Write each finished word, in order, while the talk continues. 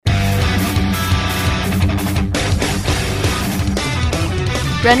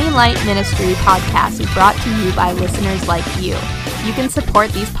Running Light Ministry podcast is brought to you by listeners like you. You can support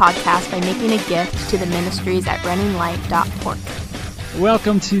these podcasts by making a gift to the ministries at runninglight.org.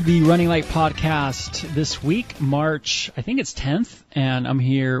 Welcome to the Running Light podcast this week, March, I think it's 10th, and I'm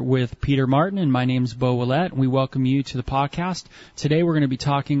here with Peter Martin, and my name's Bo Willett, and we welcome you to the podcast. Today we're going to be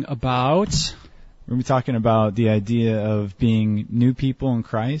talking about... We're going to be talking about the idea of being new people in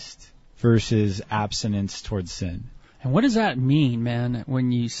Christ versus abstinence towards sin. And what does that mean, man,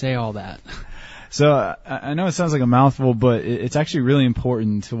 when you say all that? So I know it sounds like a mouthful, but it's actually really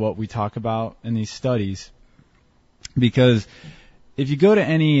important to what we talk about in these studies. Because if you go to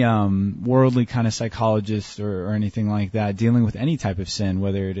any worldly kind of psychologist or anything like that, dealing with any type of sin,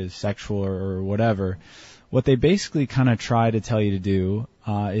 whether it is sexual or whatever, what they basically kind of try to tell you to do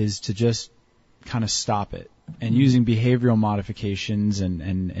is to just kind of stop it. And using behavioral modifications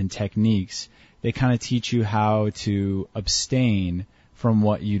and techniques, they kind of teach you how to abstain from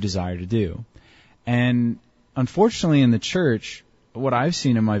what you desire to do. And unfortunately in the church, what I've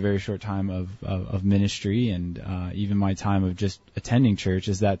seen in my very short time of ministry and even my time of just attending church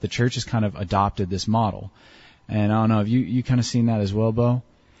is that the church has kind of adopted this model. And I don't know, have you kind of seen that as well, Bo?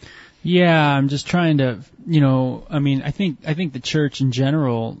 Yeah, I'm just trying to, I think the church in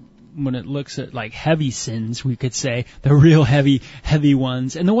general, when it looks at like heavy sins, we could say, the real heavy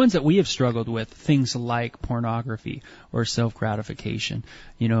ones, and the ones that we have struggled with, things like pornography or self-gratification,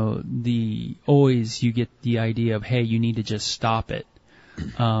 always you get the idea of, hey, you need to just stop it.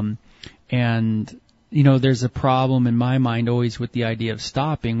 There's a problem in my mind always with the idea of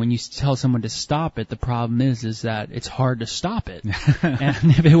stopping. When you tell someone to stop it, the problem is that it's hard to stop it.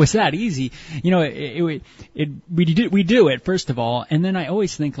 And if it was that easy, we do it first of all. And then I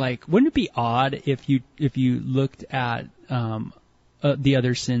always think, like, wouldn't it be odd if you looked at the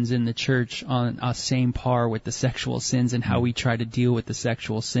other sins in the church on a same par with the sexual sins and how we try to deal with the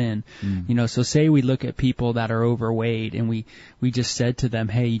sexual sin? So say we look at people that are overweight and we just said to them,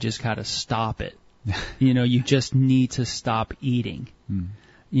 hey, you just got to stop it. You just need to stop eating.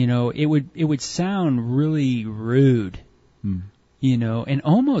 It would sound really rude, and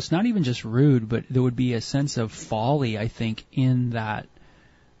almost not even just rude, but there would be a sense of folly, I think, in that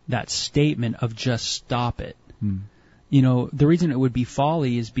statement of just stop it. The reason it would be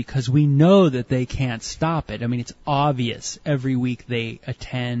folly is because we know that they can't stop it. I mean, it's obvious. Every week they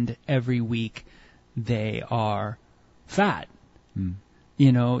attend, every week they are fat.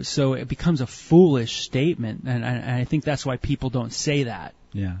 So it becomes a foolish statement, and I think that's why people don't say that.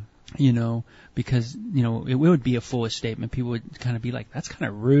 Yeah. Because, it would be a foolish statement. People would kind of be like, that's kind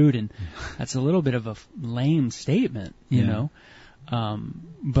of rude, and that's a little bit of a lame statement,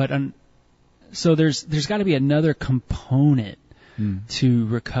 So there's got to be another component to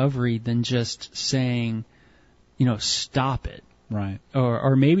recovery than just saying, stop it. Right.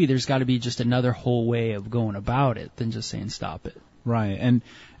 Or maybe there's got to be just another whole way of going about it than just saying stop it. Right, and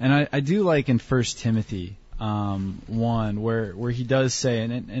I do like in 1 Timothy 1 where he does say,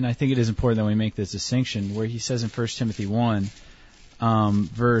 and I think it is important that we make this distinction, where he says in 1 Timothy 1,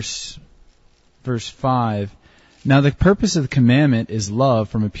 verse 5, now the purpose of the commandment is love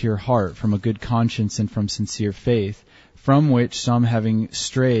from a pure heart, from a good conscience, and from sincere faith, from which some having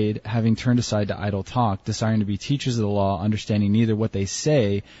strayed, having turned aside to idle talk, desiring to be teachers of the law, understanding neither what they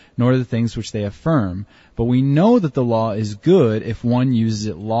say nor the things which they affirm. But we know that the law is good if one uses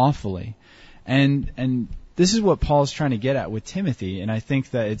it lawfully. And this is what Paul's trying to get at with Timothy, and I think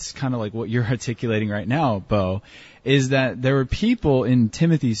that it's kind of like what you're articulating right now, Bo, is that there were people in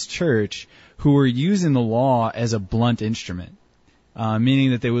Timothy's church who were using the law as a blunt instrument.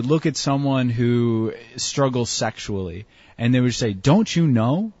 Meaning that they would look at someone who struggles sexually and they would say, don't you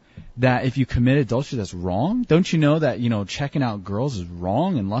know that if you commit adultery, that's wrong? Don't you know that, checking out girls is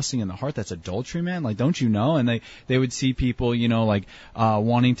wrong and lusting in the heart, that's adultery, man? Like, don't you know? And they would see people,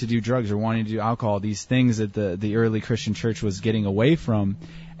 wanting to do drugs or wanting to do alcohol, these things that the early Christian church was getting away from.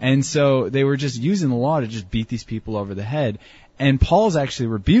 And so they were just using the law to just beat these people over the head. And Paul's actually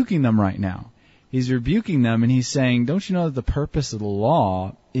rebuking them right now. He's rebuking them, and he's saying, don't you know that the purpose of the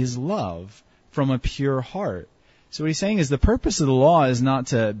law is love from a pure heart? So what he's saying is the purpose of the law is not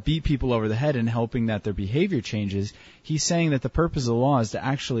to beat people over the head and hoping that their behavior changes. He's saying that the purpose of the law is to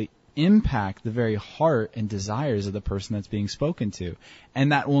actually impact the very heart and desires of the person that's being spoken to.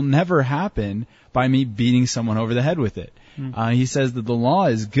 And that will never happen by me beating someone over the head with it. He says that the law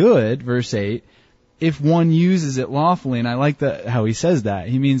is good, verse 8, if one uses it lawfully. And I like how he says that.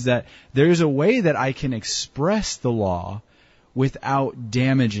 He means that there's a way that I can express the law without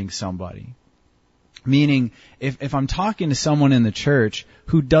damaging somebody. Meaning, if I'm talking to someone in the church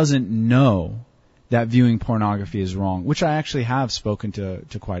who doesn't know that viewing pornography is wrong, which I actually have spoken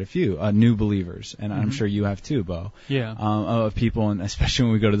to quite a few new believers, and I'm sure you have too, Bo. Yeah. Of people, and especially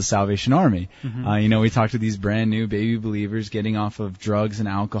when we go to the Salvation Army. We talk to these brand new baby believers getting off of drugs and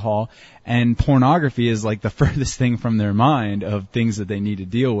alcohol, and pornography is like the furthest thing from their mind of things that they need to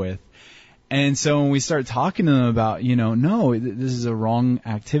deal with. And so when we start talking to them about, no, this is a wrong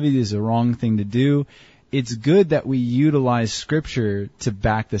activity, this is a wrong thing to do, it's good that we utilize Scripture to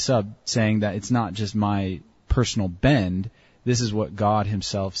back this up, saying that it's not just my personal bend. This is what God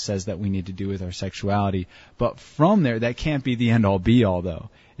Himself says that we need to do with our sexuality. But from there, that can't be the end-all be-all, though,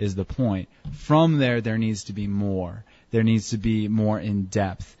 is the point. From there needs to be more. There needs to be more in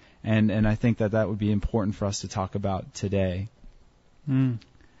depth. And I think that would be important for us to talk about today.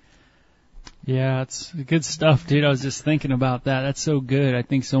 Yeah, it's good stuff, dude. I was just thinking about that. That's so good. I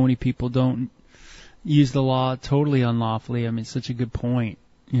think so many people don't use the law totally unlawfully. I mean, it's such a good point,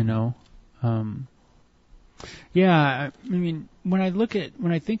 Yeah, I mean, when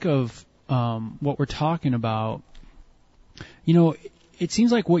I think of what we're talking about, it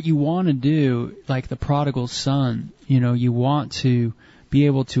seems like what you want to do, like the prodigal son, you want to be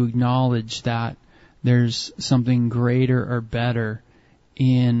able to acknowledge that there's something greater or better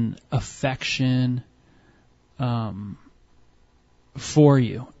in affection for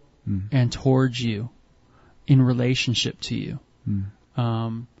you and towards you in relationship to you.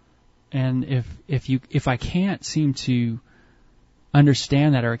 And if I can't seem to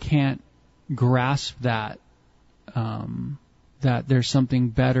understand that, or I can't grasp that, that there's something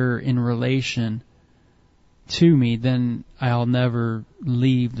better in relation to me, then I'll never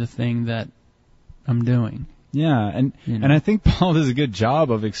leave the thing that I'm doing. Yeah, and I think Paul does a good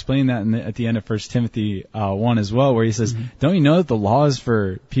job of explaining that at the end of 1 Timothy 1 as well, where he says, don't you know that the law is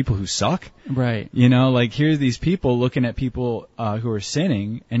for people who suck? Right. Like here's these people looking at people who are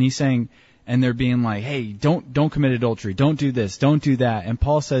sinning, and he's saying, and they're being like, hey, don't commit adultery, don't do this, don't do that. And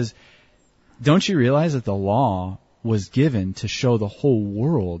Paul says, don't you realize that the law was given to show the whole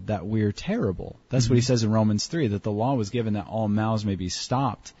world that we're terrible? That's what he says in Romans 3, that the law was given that all mouths may be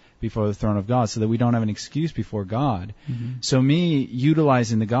stopped before the throne of God, so that we don't have an excuse before God. So me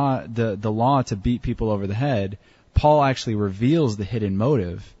utilizing the law to beat people over the head, Paul actually reveals the hidden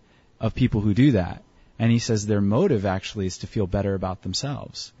motive of people who do that. And he says their motive actually is to feel better about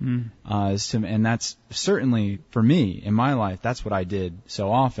themselves. And that's certainly, for me, in my life, that's what I did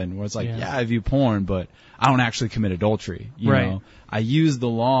so often, where it's like, I view porn, but I don't actually commit adultery. You know? I use the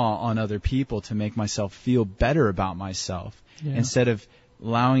law on other people to make myself feel better about myself, instead of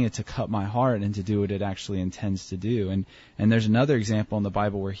allowing it to cut my heart and to do what it actually intends to do. And there's another example in the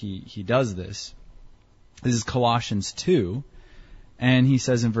Bible where he does this. This is Colossians 2, and he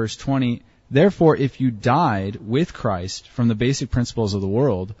says in verse 20, therefore, if you died with Christ from the basic principles of the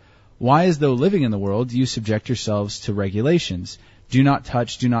world, why, as though living in the world, do you subject yourselves to regulations? Do not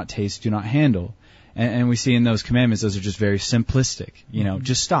touch, do not taste, do not handle. And we see in those commandments, those are just very simplistic.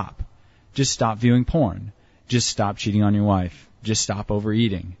 Just stop. Just stop viewing porn. Just stop cheating on your wife. Just stop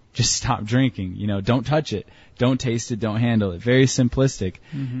overeating. Just stop drinking. Don't touch it. Don't taste it. Don't handle it. Very simplistic.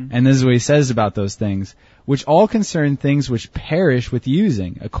 And this is what he says about those things, which all concern things which perish with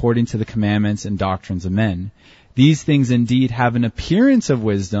using, according to the commandments and doctrines of men. These things indeed have an appearance of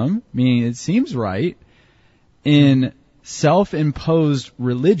wisdom, meaning it seems right, in self-imposed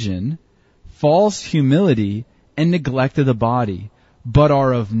religion, false humility, and neglect of the body, but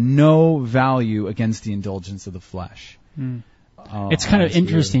are of no value against the indulgence of the flesh. It's kind of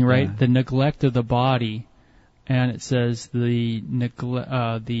interesting, right? Yeah. The neglect of the body, and it says what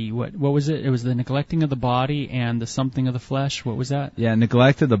was it? It was the neglecting of the body and the something of the flesh. What was that? Yeah,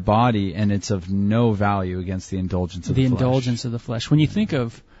 neglect of the body, and it's of no value against the indulgence of the flesh. The indulgence of the flesh. When you think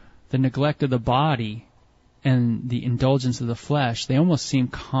of the neglect of the body and the indulgence of the flesh, they almost seem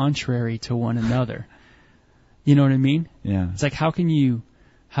contrary to one another. You know what I mean? Yeah. It's like how can you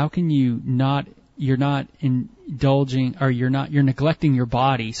not? You're not indulging, or you're neglecting your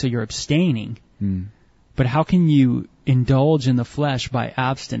body, so you're abstaining. But how can you indulge in the flesh by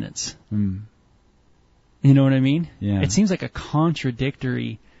abstinence? You know what I mean? Yeah. It seems like a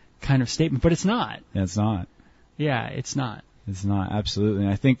contradictory kind of statement, but it's not. Yeah, it's not. Yeah, it's not. It's not, absolutely.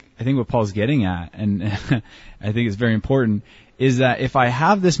 And I think what Paul's getting at, and I think it's very important, is that if I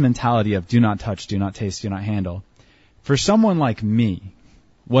have this mentality of do not touch, do not taste, do not handle, for someone like me,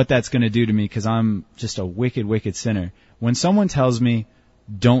 what that's going to do to me, because I'm just a wicked, wicked sinner. When someone tells me,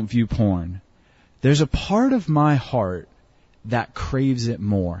 don't view porn, there's a part of my heart that craves it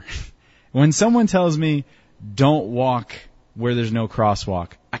more. When someone tells me, don't walk where there's no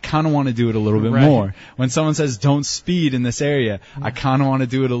crosswalk, I kind of want to do it a little bit more. When someone says don't speed in this area, I kind of want to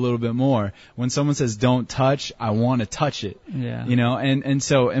do it a little bit more. When someone says don't touch, I want to touch it. Yeah. You know,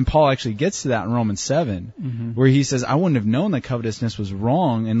 and Paul actually gets to that in Romans 7, where he says, I wouldn't have known that covetousness was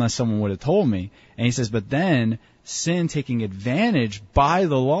wrong unless someone would have told me. And he says, but then sin taking advantage by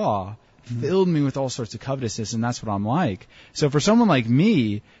the law filled me with all sorts of covetousness, and that's what I'm like. So for someone like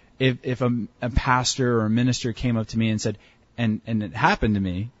me, if a pastor or a minister came up to me and said, and it happened to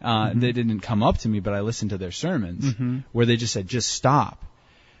me, they didn't come up to me, but I listened to their sermons, where they just said, just stop.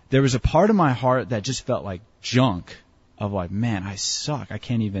 There was a part of my heart that just felt like junk, of like, man, I suck. I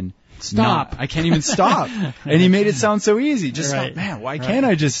can't even stop. I can't even stop. And he made it sound so easy. Just stop. Man, why can't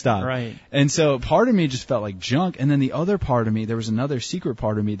I just stop? Right. And so part of me just felt like junk. And then the other part of me, there was another secret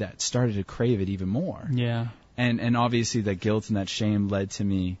part of me that started to crave it even more. Yeah. And obviously that guilt and that shame led to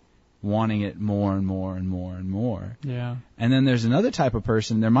me wanting it more and more and more and more. Yeah. And then there's another type of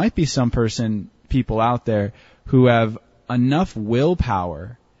person. There might be some people out there who have enough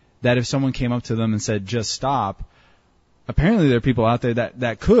willpower that if someone came up to them and said, just stop, apparently there are people out there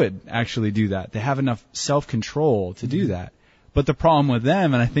that could actually do that. They have enough self-control to do that. But the problem with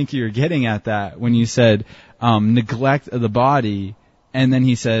them, and I think you're getting at that when you said neglect of the body, and then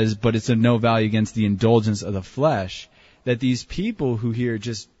he says, but it's of no value against the indulgence of the flesh, that these people who hear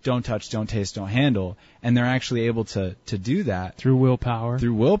just don't touch, don't taste, don't handle, and they're actually able to do that through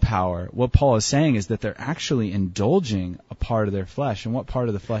willpower. What Paul is saying is that they're actually indulging a part of their flesh. And what part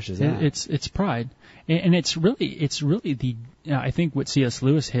of the flesh is that? It's pride. And it's really the, I think what C.S.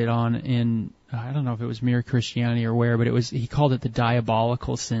 Lewis hit on in, I don't know if it was Mere Christianity or where, but he called it the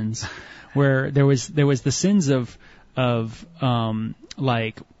diabolical sins, where there was the sins of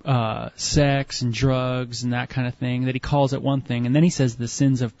sex and drugs and that kind of thing that he calls it one thing, and then he says the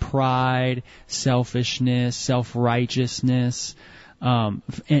sins of pride, selfishness, self-righteousness,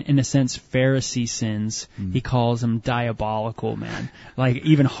 in a sense Pharisee sins. He calls them diabolical, man, like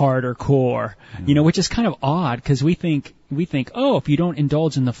even harder core, which is kind of odd because we think, oh, if you don't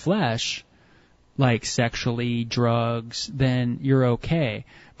indulge in the flesh, like sexually, drugs, then you're okay.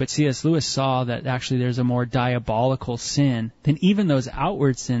 But C.S. Lewis saw that actually there's a more diabolical sin than even those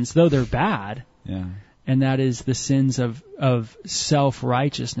outward sins, though they're bad. Yeah. And that is the sins of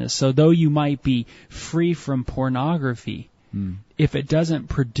self-righteousness. So though you might be free from pornography, if it doesn't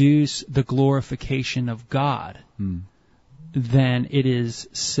produce the glorification of God, then it is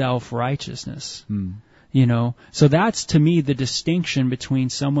self-righteousness. So that's to me the distinction between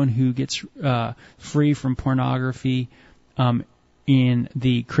someone who gets free from pornography in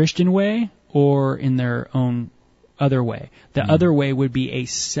the Christian way or in their own other way. The other way would be a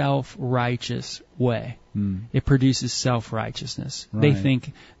self-righteous way. It produces self-righteousness. Right. They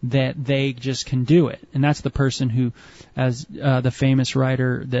think that they just can do it. And that's the person who, as the famous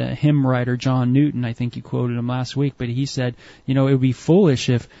writer, the hymn writer John Newton, I think you quoted him last week, but he said, it would be foolish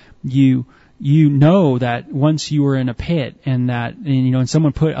if you know that once you were in a pit and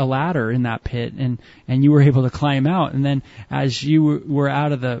someone put a ladder in that pit and you were able to climb out, and then as you were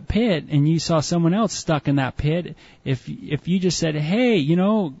out of the pit and you saw someone else stuck in that pit, if you just said, hey,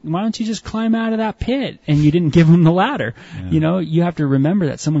 why don't you just climb out of that pit, and you didn't give them the ladder, you have to remember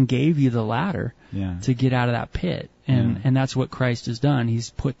that someone gave you the ladder to get out of that pit. And that's what Christ has done. He's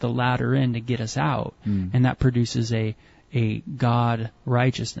put the ladder in to get us out, and that produces a God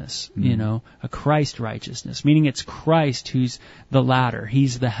righteousness, a Christ righteousness, meaning it's Christ who's the ladder.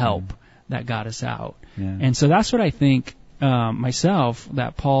 He's the help that got us out. Yeah. And so that's what I think, myself,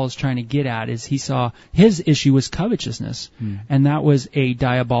 that Paul is trying to get at, is he saw his issue was covetousness, and that was a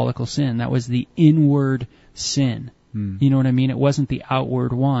diabolical sin. That was the inward sin. You know what I mean? It wasn't the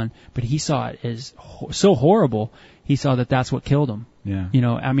outward one, but he saw it as so horrible. He saw that that's what killed him. Yeah.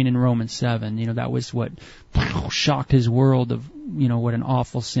 In Romans 7, that was what shocked his world of, what an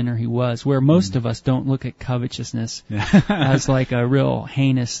awful sinner he was, where most of us don't look at covetousness as like a real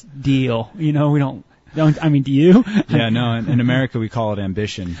heinous deal. We don't, do you? Yeah, no, in America we call it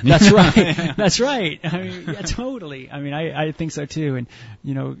ambition. That's right. That's right. Totally. I think so too. And,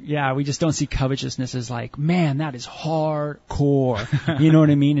 we just don't see covetousness as like, man, that is hardcore. You know what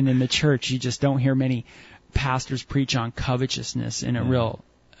I mean? And in the church, you just don't hear many pastors preach on covetousness in a real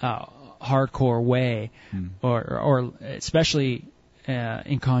hardcore way, or especially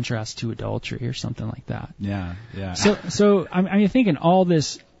in contrast to adultery or something like that. Yeah. So I think in all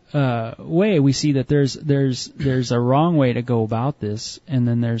this way, we see that there's a wrong way to go about this, and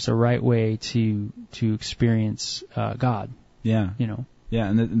then there's a right way to experience God. Yeah. Yeah,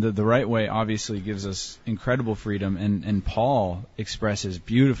 and the right way obviously gives us incredible freedom, and Paul expresses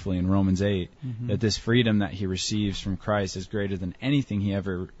beautifully in Romans 8 that this freedom that he receives from Christ is greater than anything he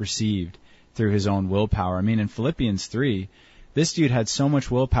ever received through his own willpower. I mean, in Philippians 3, this dude had so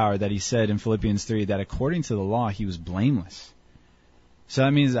much willpower that he said in Philippians 3 that according to the law, he was blameless. So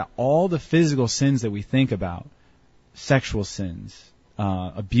that means that all the physical sins that we think about, sexual sins,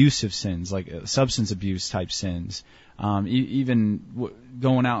 abusive sins, like substance abuse type sins, even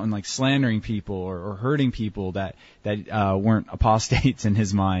going out and like slandering people or hurting people that weren't apostates in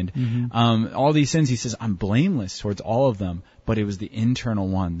his mind. All these sins, he says, I'm blameless towards all of them, but it was the internal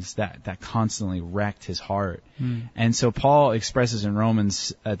ones that constantly wrecked his heart. And so Paul expresses in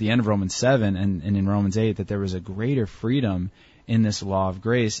Romans, at the end of Romans 7 and in Romans 8, that there was a greater freedom in this law of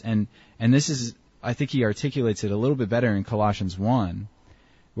grace. And this is, I think he articulates it a little bit better in Colossians 1,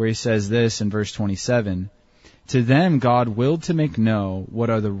 where he says this in verse 27, to them God willed to make known what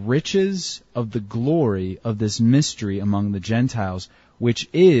are the riches of the glory of this mystery among the Gentiles, which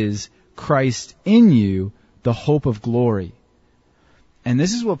is Christ in you, the hope of glory. And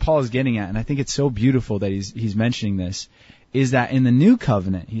this is what Paul is getting at, and I think it's so beautiful that he's mentioning this, is that in the new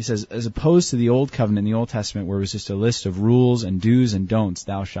covenant, he says, as opposed to the old covenant in the Old Testament, where it was just a list of rules and do's and don'ts,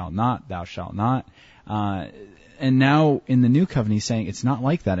 thou shalt not, and now in the new covenant, he's saying it's not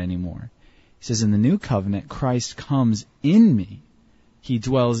like that anymore. He says, in the new covenant, Christ comes in me. He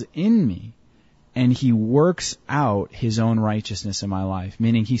dwells in me. And he works out his own righteousness in my life,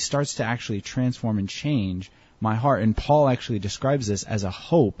 meaning he starts to actually transform and change my heart. And Paul actually describes this as a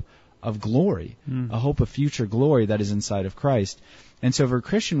hope of glory, a hope of future glory that is inside of Christ. And so for a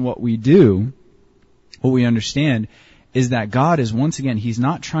Christian, what we do, what we understand, is that God is, once again, he's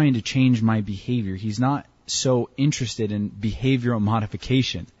not trying to change my behavior. He's not so interested in behavioral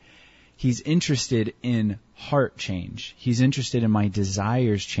modification. He's interested in heart change. He's interested in my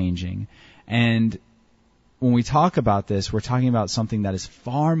desires changing. And when we talk about this, we're talking about something that is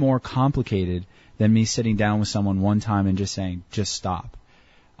far more complicated than me sitting down with someone one time and just saying, just stop.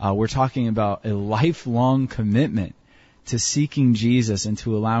 We're talking about a lifelong commitment to seeking Jesus and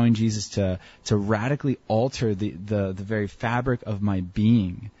to allowing Jesus to radically alter the very fabric of my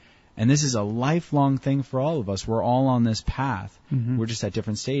being. And this is a lifelong thing for all of us. We're all on this path. We're just at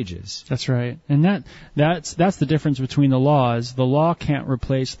different stages. That's right. And that's the difference between the laws. The law can't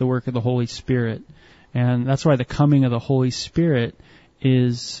replace the work of the Holy Spirit. And that's why the coming of the Holy Spirit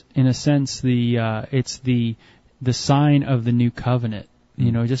is, in a sense, it's the sign of the new covenant.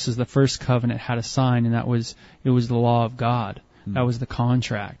 You know, just as the first covenant had a sign, and it was the law of God. That was the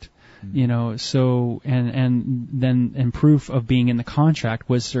contract. You know, so, and then proof of being in the contract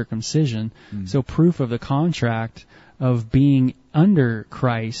was circumcision. So proof of the contract of being under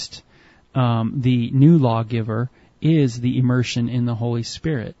Christ, the new lawgiver, is the immersion in the Holy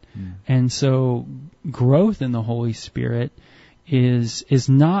Spirit. And so growth in the Holy Spirit is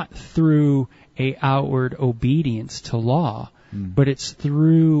not through a outward obedience to law, but it's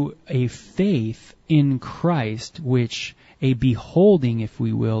through a faith in Christ, which a beholding, if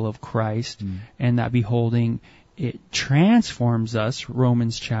we will, of Christ, and that beholding, it transforms us.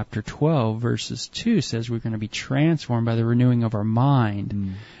 Romans chapter 12, verses 2 says we're going to be transformed by the renewing of our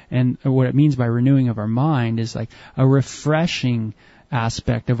mind. And what it means by renewing of our mind is like a refreshing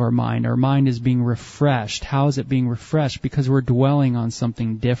aspect of our mind. Our mind is being refreshed. How is it being refreshed? Because we're dwelling on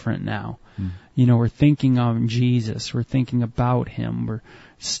something different now. You know, we're thinking on Jesus. We're thinking about Him. We're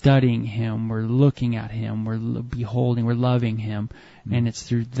studying Him. We're looking at Him. We're beholding. We're loving Him. And it's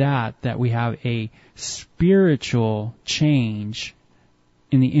through that we have a spiritual change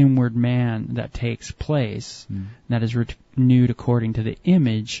in the inward man that takes place. That is renewed according to the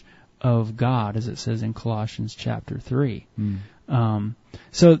image of God, as it says in Colossians chapter 3.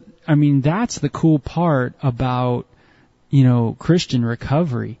 So, I mean, that's the cool part about, you know, Christian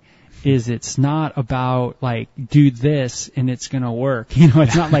recovery. Is it's not about like do this and it's going to work. You know,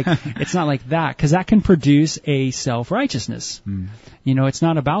 it's not like that, because that can produce a self-righteousness. You know, it's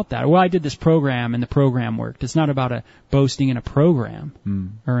not about that. Well, I did this program and the program worked. It's not about a boasting in a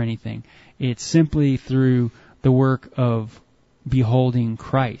program or anything. It's simply through the work of beholding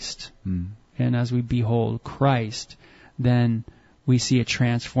Christ. And as we behold Christ, then we see a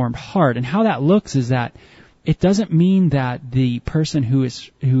transformed heart. And how that looks is that it doesn't mean that the person who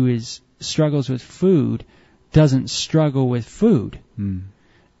struggles with food doesn't struggle with food.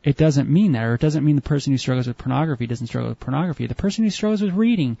 It doesn't mean that, or it doesn't mean the person who struggles with pornography doesn't struggle with pornography. The person who struggles with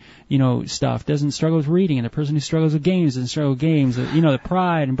reading, you know, stuff doesn't struggle with reading, and the person who struggles with games doesn't struggle with games. You know, the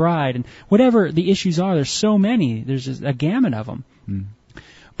pride and bride and whatever the issues are. There's so many. There's just a gamut of them.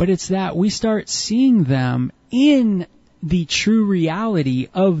 But it's that we start seeing them in the true reality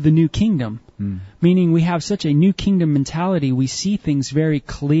of the new kingdom. Meaning we have such a new kingdom mentality, we see things very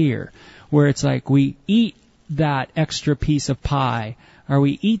clear, where it's like we eat that extra piece of pie, or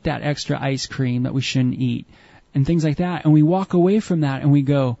we eat that extra ice cream that we shouldn't eat, and things like that, and we walk away from that and we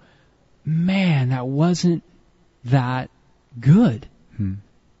go, man, that wasn't that good.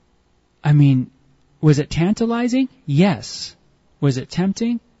 I mean, was it tantalizing? Yes. Was it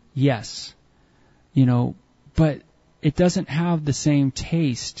tempting? Yes. You know, but it doesn't have the same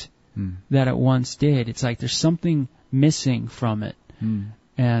taste that it once did. It's like there's something missing from it.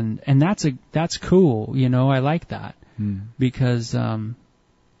 And that's cool, you know, I like that. Because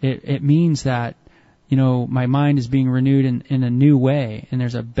it means that, you know, my mind is being renewed in a new way, and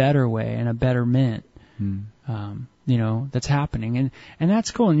there's a better way and a betterment. You know, that's happening, and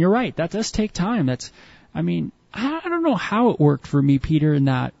that's cool. And you're right, that does take time. I don't know how it worked for me, Peter, in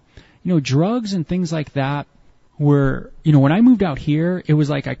that, you know, drugs and things like that were, you know, when I moved out here, it was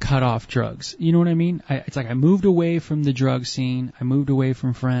like I cut off drugs. You know what I mean? It's like I moved away from the drug scene, I moved away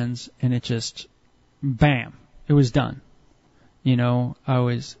from friends, and it just, bam, it was done. You know, I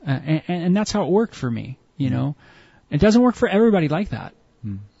was, and that's how it worked for me, you know. It doesn't work for everybody like that.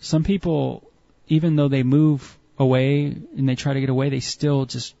 Some people, even though they move away and they try to get away, they still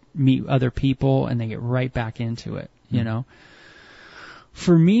just meet other people and they get right back into it, you know.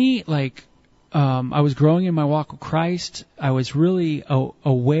 For me, like, I was growing in my walk with Christ. I was really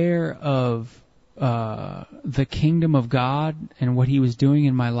aware of the kingdom of God and what He was doing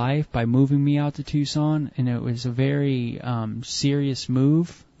in my life by moving me out to Tucson, and it was a very serious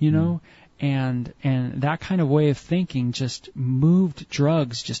move, you know. And that kind of way of thinking just moved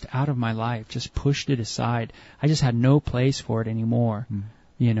drugs just out of my life, just pushed it aside. I just had no place for it anymore,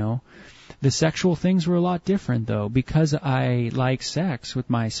 you know. The sexual things were a lot different, though, because I like sex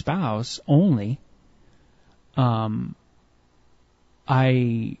with my spouse only. I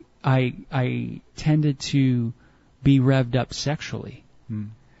tended to be revved up sexually,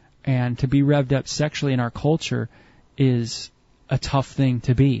 and to be revved up sexually in our culture is a tough thing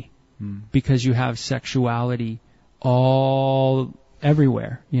to be. Because you have sexuality all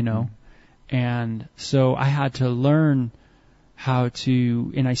everywhere, you know. And so I had to learn how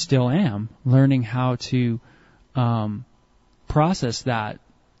to, and I still am, learning how to process that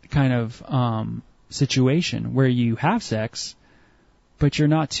kind of situation where you have sex, but you're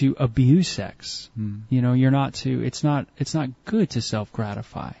not to abuse sex. You know, you're not to, it's not good to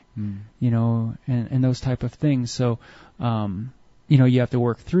self-gratify, you know, and those type of things. So, you know, you have to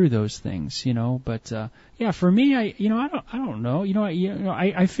work through those things, you know. But yeah, for me, I don't know.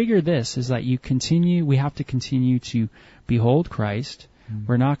 I figure this is that we have to continue to behold Christ.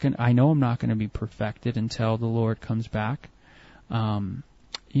 I know I'm not going to be perfected until the Lord comes back.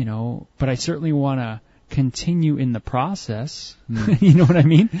 You know, but I certainly want to continue in the process. You know what I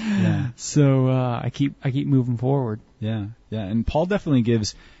mean? Yeah. So I keep moving forward. Yeah. And Paul definitely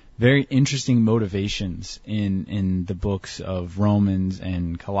gives very interesting motivations in the books of Romans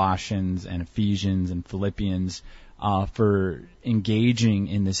and Colossians and Ephesians and Philippians for engaging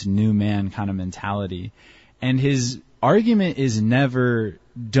in this new man kind of mentality. And his argument is never,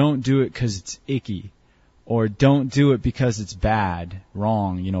 don't do it because it's icky, or don't do it because it's bad,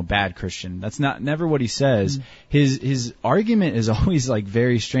 wrong, you know, bad Christian. That's never what he says. His argument is always like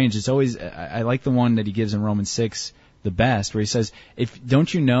very strange. It's always, I like the one that he gives in Romans 6 the best, where he says,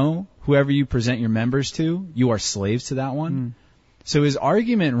 don't you know whoever you present your members to, you are slaves to that one? So his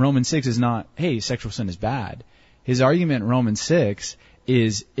argument in Romans 6 is not, hey, sexual sin is bad. His argument in Romans 6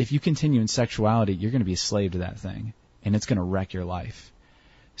 is, if you continue in sexuality, you're going to be a slave to that thing, and it's going to wreck your life.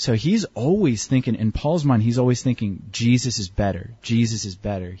 So he's always thinking, in Paul's mind, he's always thinking, Jesus is better. Jesus is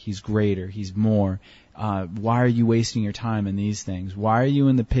better. He's greater. He's more. Why are you wasting your time in these things? Why are you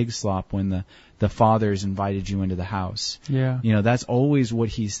in the pig slop when the Father's invited you into the house? Yeah. You know, that's always what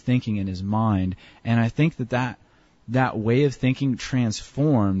he's thinking in his mind. And I think that way of thinking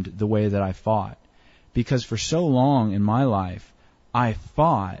transformed the way that I fought. Because for so long in my life, I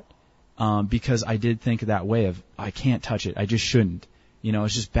fought because I did think that way of, I can't touch it. I just shouldn't. You know,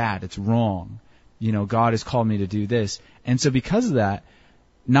 it's just bad. It's wrong. You know, God has called me to do this. And so because of that,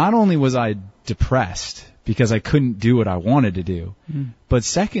 not only was I depressed because I couldn't do what I wanted to do, but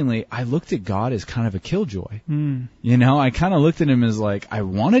secondly, I looked at God as kind of a killjoy. You know, I kind of looked at him as like, I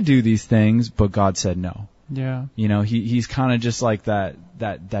want to do these things, but God said no. Yeah. You know, he's kind of just like that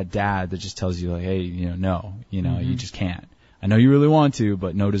dad that just tells you like, hey, you know, no, you know, you just can't. I know you really want to,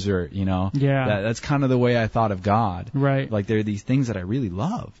 but no dessert, you know? Yeah. That's kind of the way I thought of God. Right. Like, there are these things that I really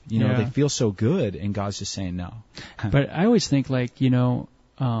love. You know, they feel so good, and God's just saying no. But I always think, like, the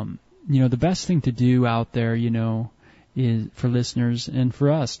best thing to do out there, is for listeners and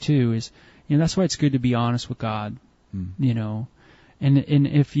for us too is, that's why it's good to be honest with God, and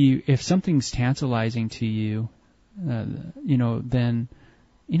if something's tantalizing to you, then,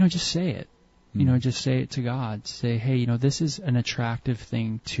 just say it, just say it to God. Say, hey, this is an attractive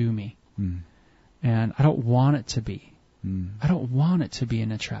thing to me, and I don't want it to be. I don't want it to be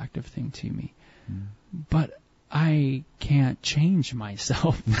an attractive thing to me, but I can't change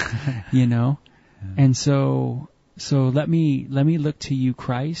myself, and so let me look to you,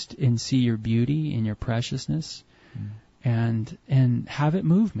 Christ, and see your beauty and your preciousness, and have it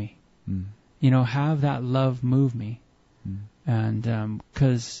move me, have that love move me, and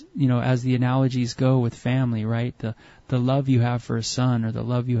because as the analogies go with family, right, the love you have for a son or the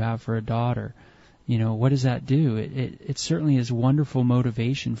love you have for a daughter, what does that do? It certainly is wonderful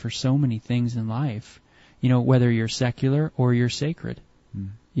motivation for so many things in life, whether you're secular or you're sacred,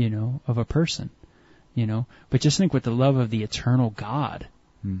 of a person, but just think what the love of the eternal God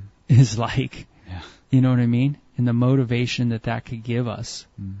is like, you know what I mean? And the motivation that could give us,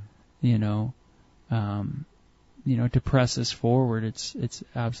 to press us forward. It's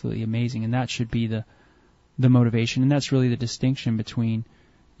absolutely amazing. And that should be the motivation. And that's really the distinction between,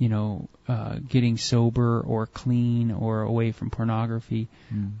 getting sober or clean or away from pornography,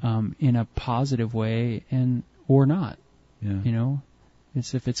 in a positive way or not,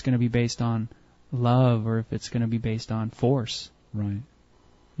 it's if it's going to be based on love or if it's going to be based on force. Right.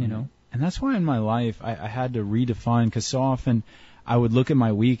 And that's why in my life I had to redefine, because so often I would look at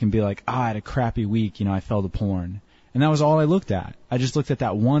my week and be like, I had a crappy week, I fell to porn. And that was all I looked at. I just looked at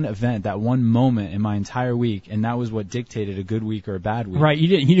that one event, that one moment in my entire week, and that was what dictated a good week or a bad week. Right, you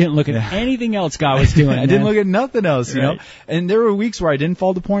didn't look at anything else God was doing. I didn't look at nothing else, you know. And there were weeks where I didn't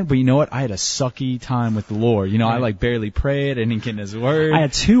fall to porn, but you know what? I had a sucky time with the Lord. I barely prayed, I didn't get in His Word. I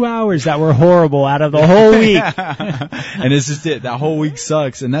had 2 hours that were horrible out of the whole week. And it's just it. That whole week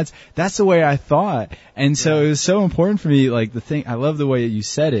sucks. And that's the way I thought. And so it was so important for me, I love the way you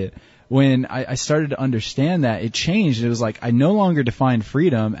said it. When I started to understand that, it changed. It was like I no longer defined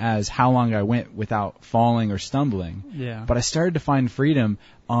freedom as how long I went without falling or stumbling. Yeah. But I started to find freedom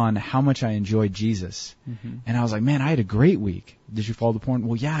on how much I enjoyed Jesus. Mm-hmm. And I was like, man, I had a great week. Did you fall to porn?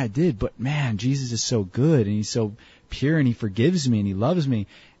 Well, yeah, I did. But man, Jesus is so good, and He's so pure, and He forgives me, and He loves me.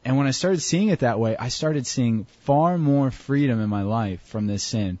 And when I started seeing it that way, I started seeing far more freedom in my life from this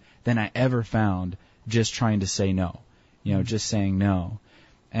sin than I ever found just trying to say no. Just saying no.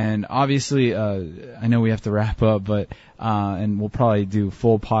 And obviously, I know we have to wrap up, but and we'll probably do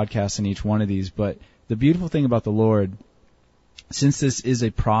full podcasts in each one of these. But the beautiful thing about the Lord, since this is a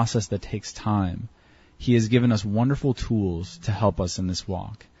process that takes time, He has given us wonderful tools to help us in this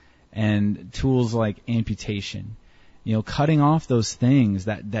walk. And tools like amputation, cutting off those things,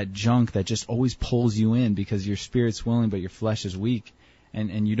 that junk that just always pulls you in because your spirit's willing but your flesh is weak.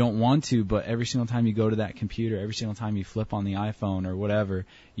 And you don't want to, but every single time you go to that computer, every single time you flip on the iPhone or whatever,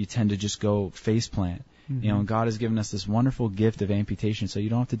 you tend to just go faceplant. Mm-hmm. And God has given us this wonderful gift of amputation, so you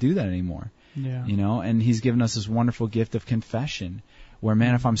don't have to do that anymore. Yeah. And He's given us this wonderful gift of confession, where,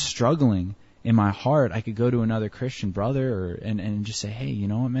 man, if I'm struggling in my heart, I could go to another Christian brother and just say, hey, you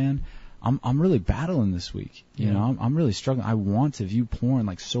know what, man? I'm really battling this week. I'm really struggling. I want to view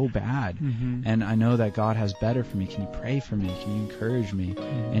porn so bad. Mm-hmm. And I know that God has better for me. Can you pray for me? Can you encourage me?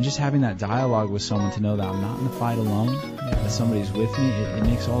 Mm-hmm. And just having that dialogue with someone to know that I'm not in the fight alone, that somebody's with me, it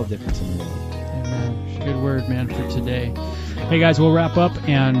makes all the difference in the world. Amen. Good word, man, for today. Hey, guys, we'll wrap up,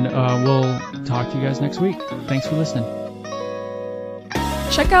 and we'll talk to you guys next week. Thanks for listening.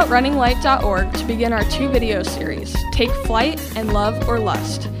 Check out runninglight.org to begin our 2 video series, Take Flight and Love or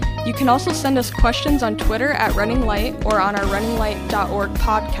Lust. You can also send us questions on Twitter at Running Light or on our runninglight.org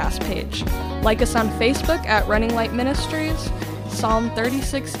podcast page. Like us on Facebook at Running Light Ministries. Psalm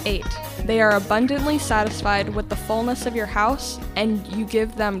 36:8. They are abundantly satisfied with the fullness of your house, and you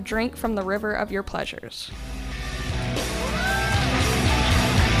give them drink from the river of your pleasures.